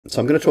So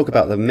I'm going to talk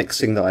about the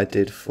mixing that I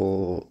did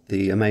for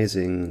the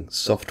amazing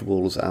Soft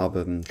Walls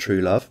album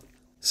True Love.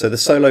 So the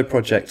solo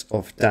project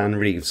of Dan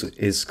Reeves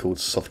is called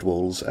Soft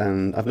Walls,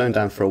 and I've known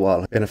Dan for a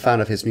while. I've been a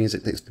fan of his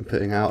music that he's been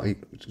putting out. He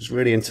was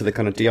really into the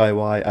kind of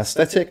DIY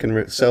aesthetic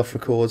and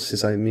self-records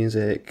his own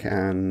music,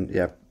 and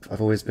yeah, I've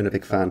always been a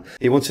big fan.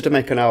 He wanted to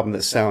make an album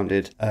that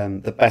sounded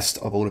the best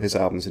of all of his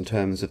albums in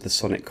terms of the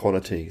sonic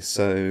quality.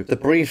 So the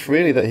brief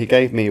really that he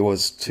gave me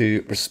was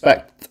to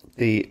respect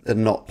the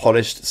not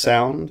polished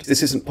sound.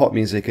 This isn't pop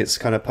music, it's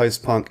kind of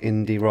post-punk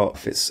indie rock.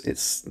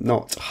 It's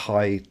not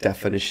high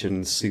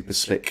definition super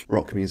slick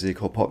rock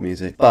music or pop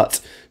music,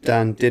 but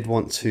Dan did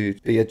want to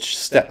be a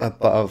step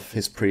above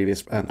his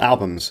previous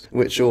albums,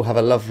 which all have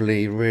a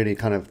lovely, really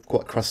kind of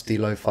quite crusty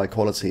lo-fi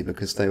quality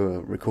because they were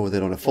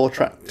recorded on a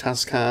 4-track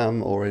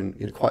Tascam or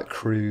in quite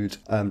crude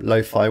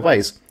lo-fi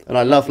ways. And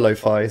I love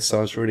lo-fi, so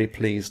I was really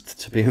pleased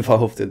to be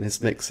involved in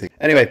this mixing.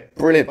 Anyway,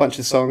 brilliant bunch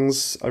of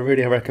songs. I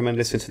really recommend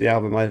listening to the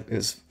album. It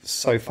was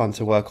so fun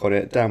to work on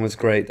it. Dan was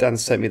great. Dan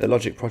sent me the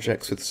Logic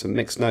projects with some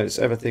mix notes.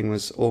 Everything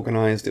was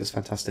organised. It was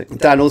fantastic.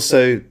 Dan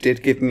also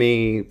did give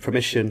me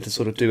permission to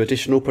sort of do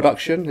additional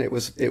production. It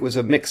was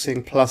a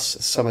mixing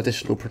plus some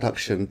additional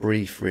production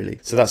brief, really.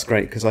 So that's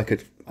great because I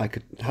had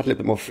a little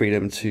bit more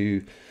freedom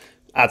to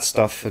add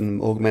stuff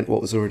and augment what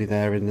was already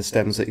there in the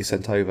stems that he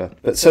sent over.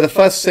 But so the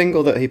first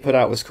single that he put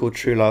out was called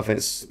True Love.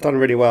 It's done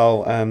really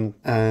well, and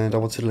I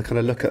wanted to kind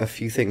of look at a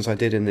few things I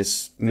did in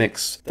this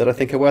mix that I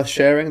think are worth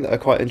sharing, that are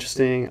quite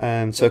interesting.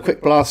 So a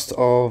quick blast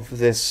of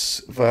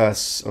this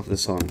verse of the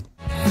song.